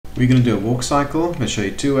We're going to do a walk cycle. I'm going to show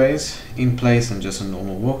you two ways: in place and just a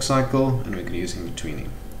normal walk cycle, and we're going to use Inbetweening.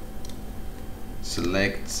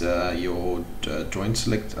 Select your joint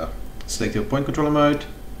select your point controller mode,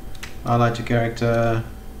 highlight your character.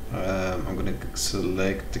 I'm going to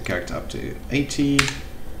select the character up to 80,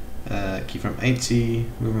 keyframe 80,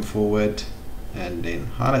 moving forward, and then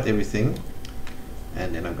highlight everything,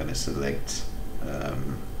 and then I'm going to select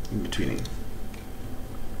Inbetweening.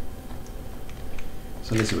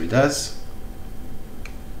 So let's see what it does.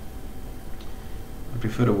 I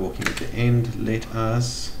prefer to walking at the end. Let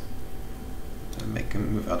us make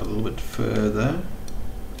him move out a little bit further.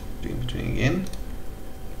 Do Inbetweening again.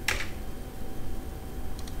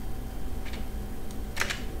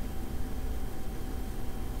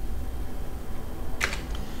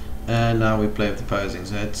 And now we play with the posing,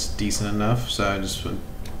 so that's decent enough. So I just want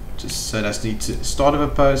so that's need to start of a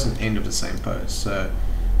pose and end of the same pose. So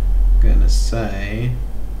I'm gonna say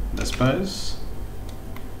this pose.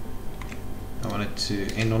 I want it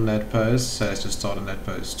to end on that pose, so let's just start on that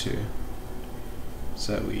pose too.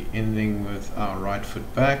 So we're ending with our right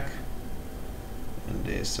foot back, and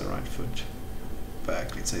there's the right foot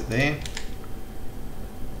back. Let's say there.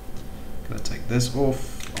 Gonna take this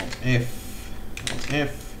off. Alt F, Alt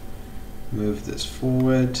F. Move this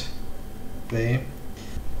forward. There.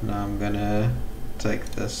 Now I'm gonna take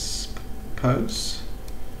this pose.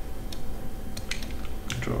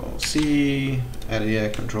 Control C. Add here.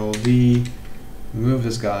 Control V. Move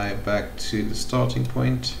this guy back to the starting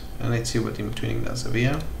point. And let's see what Inbetweening does over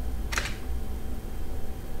here.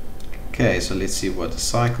 Okay, so let's see what the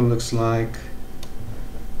cycle looks like.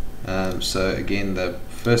 So again, the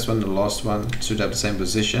first one, the last one should have the same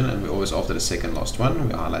position, and we're always after the second last one.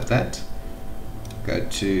 We highlight that. Go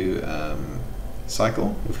to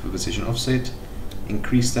cycle with the position offset,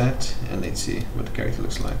 increase that, and let's see what the character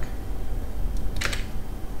looks like.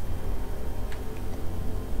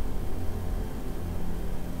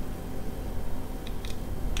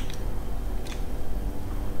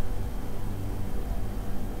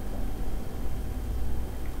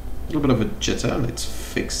 A little bit of a jitter. Let's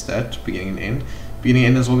fix that. Beginning and end. Beginning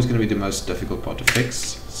and end is always going to be the most difficult part to fix.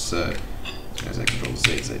 So as I control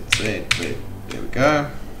Z, Z, Z, Z. There we go.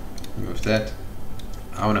 Remove that.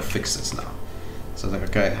 I want to fix this now. So I was like,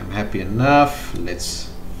 okay, I'm happy enough. Let's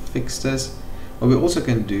fix this. What we also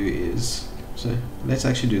can do is, so let's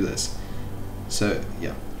actually do this. So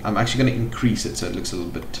yeah, I'm actually going to increase it so it looks a little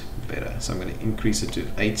bit better. So I'm going to increase it to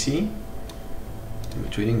 80.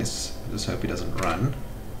 Inbetweening this. Just hope it doesn't run.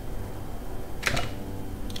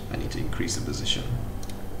 I need to increase the position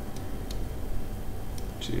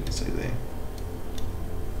to, let's say, there.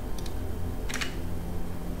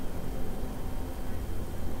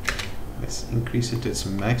 Let's increase it to its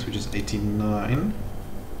max, which is 89.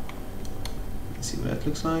 Let's see what that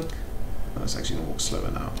looks like. Oh, it's actually going to walk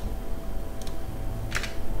slower now.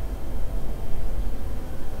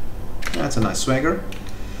 That's a nice swagger.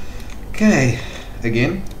 Okay,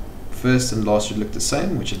 again, first and last should look the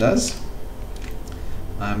same, which it does.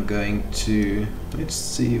 I'm going to, let's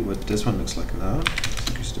see what this one looks like now. Let's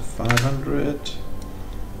increase to 500.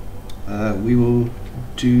 We will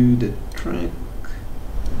do the track.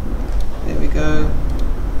 There we go.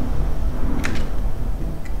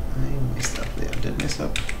 I messed up there. I did mess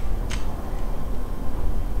up.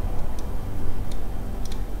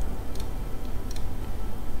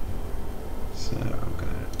 So I'm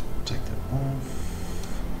gonna take that off.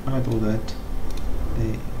 Hide all that. There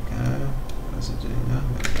you go. What's it doing now?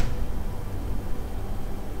 There we go.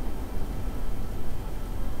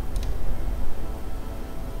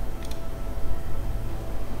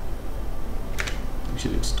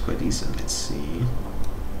 Actually looks quite decent. Let's see.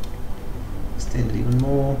 Extend it even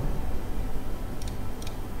more.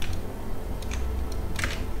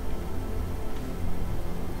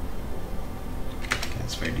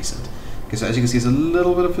 That's very decent. Okay, so as you can see, there's a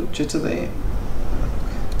little bit of a jitter there. You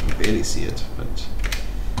can barely see it, but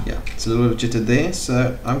yeah, it's a little bit of jitter there.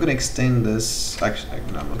 So I'm going to extend this. Actually,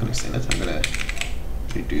 no, I'm not going to extend it. I'm going to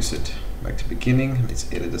reduce it back to beginning.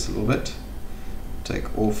 Let's edit this a little bit.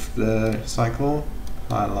 Take off the cycle.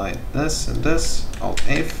 Highlight this and this. Alt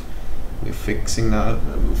F. We're fixing now.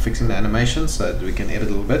 We're fixing the animation so that we can edit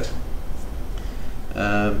a little bit.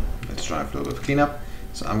 Let's try for a little bit of cleanup.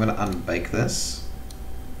 So I'm going to unbake this.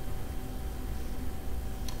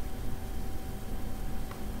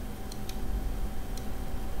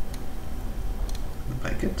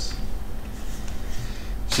 Bake it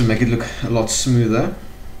to make it look a lot smoother.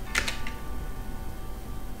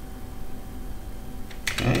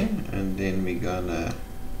 Okay, and then we're gonna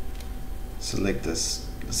select this,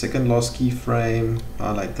 the second last keyframe,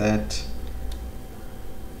 highlight that,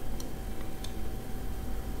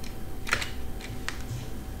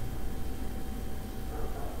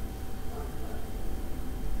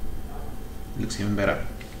 looks even better.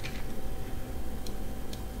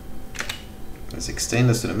 Let's extend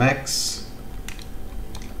this to the max.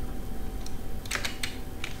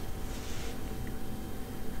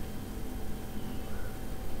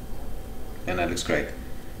 And that looks great.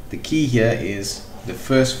 The key here is the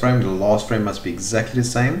first frame, the last frame must be exactly the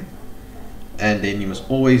same, and then you must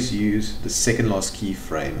always use the second last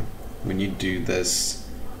keyframe when you do this,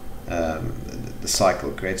 the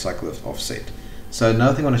cycle, create cycle of offset. So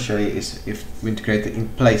another thing I want to show you is if we want to create the in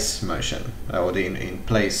place motion, or the in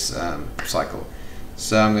place cycle.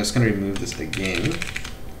 So I'm just going to remove this again.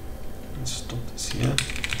 Let's stop this here.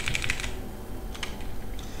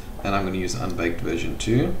 And I'm going to use the unbaked version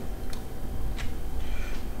 2.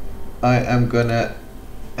 I am going to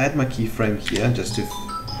add my keyframe here just to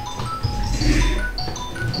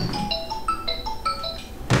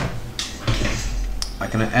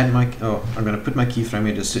I'm going to put my keyframe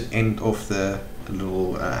here just to end off the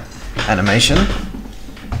little animation.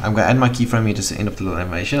 I'm going to add my keyframe here just to end off the little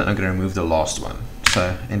animation. I'm going to remove the last one.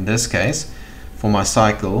 So in this case, for my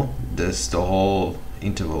cycle, the whole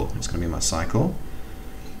interval is going to be my cycle.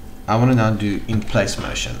 I want to now do in place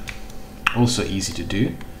motion. Also easy to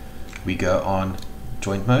do. We go on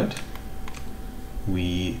joint mode.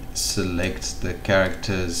 We select the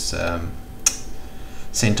character's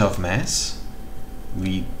center of mass.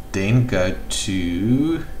 We then go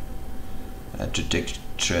to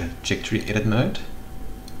trajectory edit mode.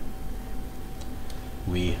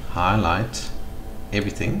 We highlight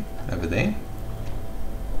everything over there.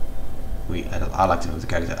 I like to move the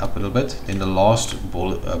character up a little bit. Then the last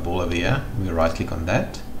ball over here, we right click on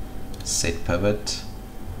that, set pivot.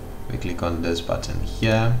 We click on this button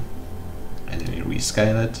here, and then we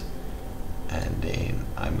rescale it, and then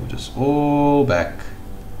I move this all back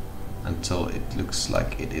until it looks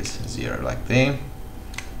like it is 0, like there.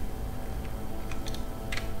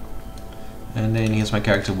 And then here's my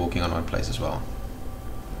character walking on one place as well.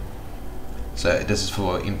 So this is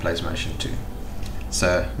for in-place motion too.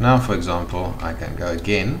 So now, for example, I can go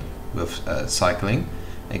again with cycling,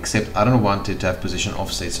 except I don't want it to have position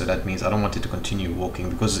offset, so that means I don't want it to continue walking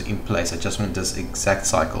because it's in place. I just want this exact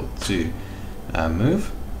cycle to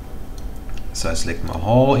move. So I select my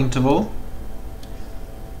whole interval.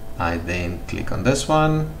 I then click on this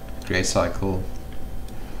one, create cycle,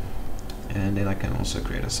 and then I can also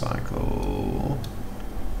create a cycle.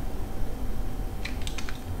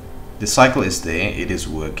 The cycle is there, it is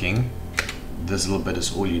working. This little bit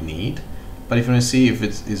is all you need. But if you want to see if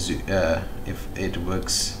it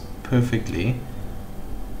works perfectly,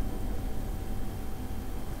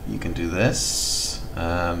 you can do this.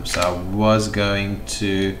 So I was going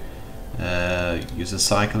to use a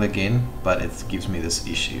cycle again, but it gives me this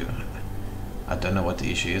issue. I don't know what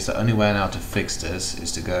the issue is. The only way now to fix this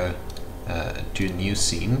is to go to a new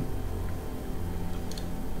scene,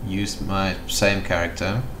 use my same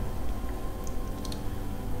character.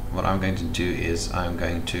 What I'm going to do is I'm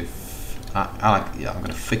going to I'm going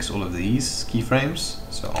to fix all of these keyframes.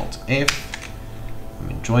 So Alt F, I'm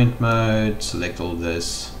in joint mode, select all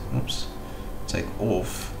this, oops, take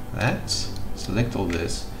off that, select all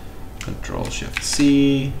this, Control Shift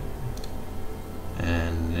C,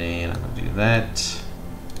 and then I'm going to do that,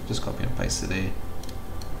 just copy and paste it there,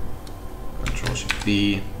 Control Shift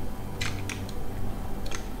V,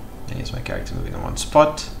 and here's my character moving on one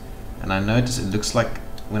spot, and I notice it looks like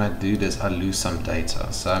when I do this I lose some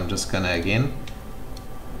data, so I'm just gonna again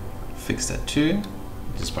fix that too,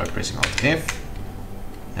 just by pressing Alt F,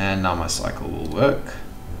 and now my cycle will work.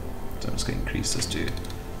 So I'm just going to increase this to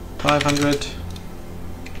 500.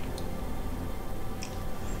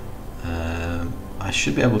 I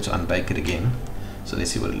should be able to unbake it again, so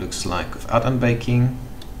let's see what it looks like without unbaking.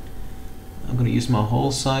 I'm going to use my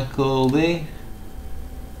whole cycle there.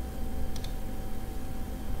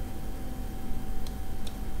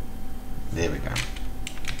 There we go.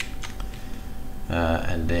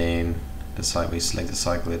 And then we select the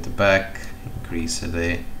cycle at the back, increase it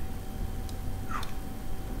there,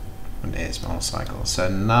 and there's my whole cycle. So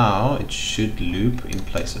now it should loop in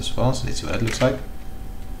place as well. So let's see what it looks like.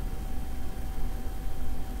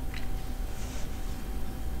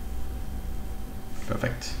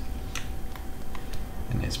 Perfect.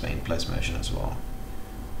 And there's my in place motion as well.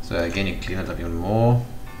 So again, you clean it up even more.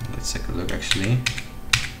 Let's take a look actually.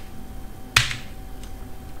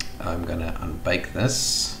 I'm gonna unbake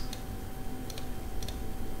this.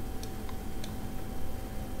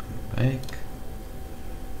 Unbake.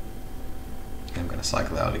 I'm gonna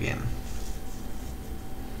cycle out again.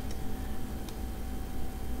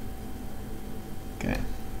 Okay.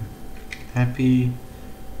 Happy.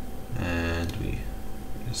 And we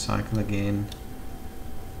cycle again.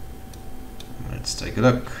 Let's take a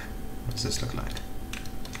look. What does this look like?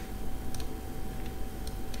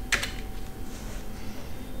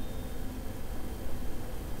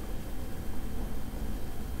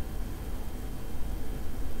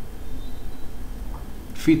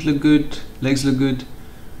 Feet look good, legs look good.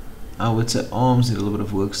 I would say arms need a little bit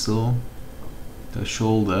of work still. The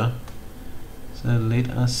shoulder. So let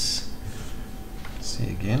us see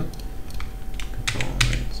again. Control.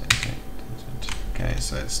 Okay,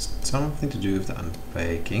 so it's something to do with the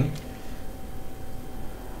unbaking.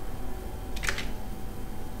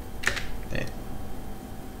 There.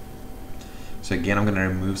 So again, I'm going to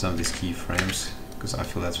remove some of these keyframes because I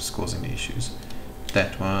feel that's what's causing the issues.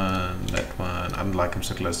 That one, that one. I'm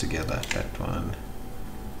so close together. That one,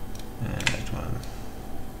 and that one.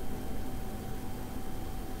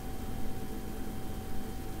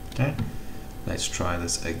 Okay, let's try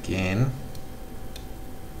this again.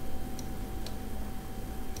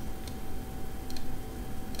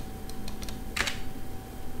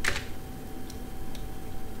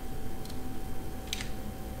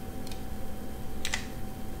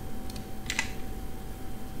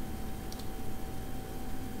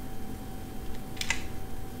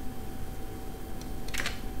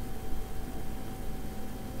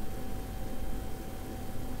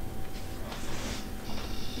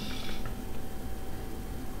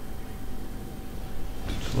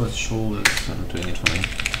 Towards shoulders, I'm doing it for me.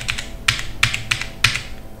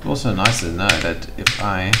 It's also nice to know that if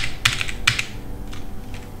I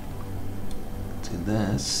do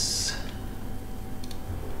this,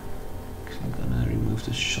 I'm gonna remove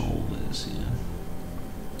the shoulders here.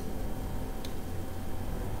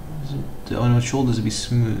 I want shoulders to be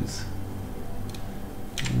smooth.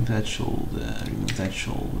 Remove that shoulder, remove that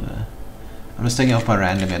shoulder. I'm just taking off by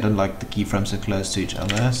randomly. I don't like the keyframes so close to each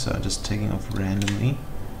other, so I'm just taking off randomly.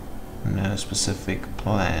 No specific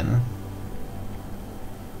plan.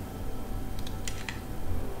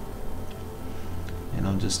 And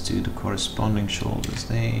I'll just do the corresponding shoulders.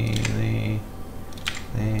 They.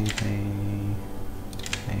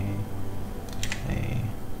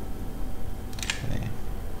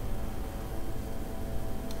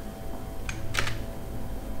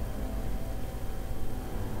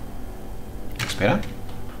 Looks better.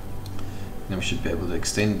 Then we should be able to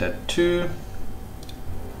extend that too.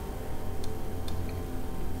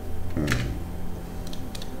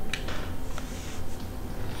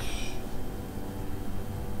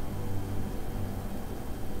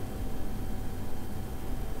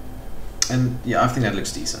 And yeah, I think that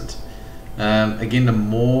looks decent. Again, the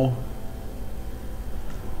more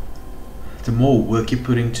work you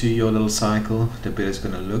put into your little cycle, the better it's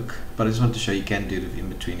going to look. But I just want to show you can do it with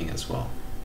in-betweening as well.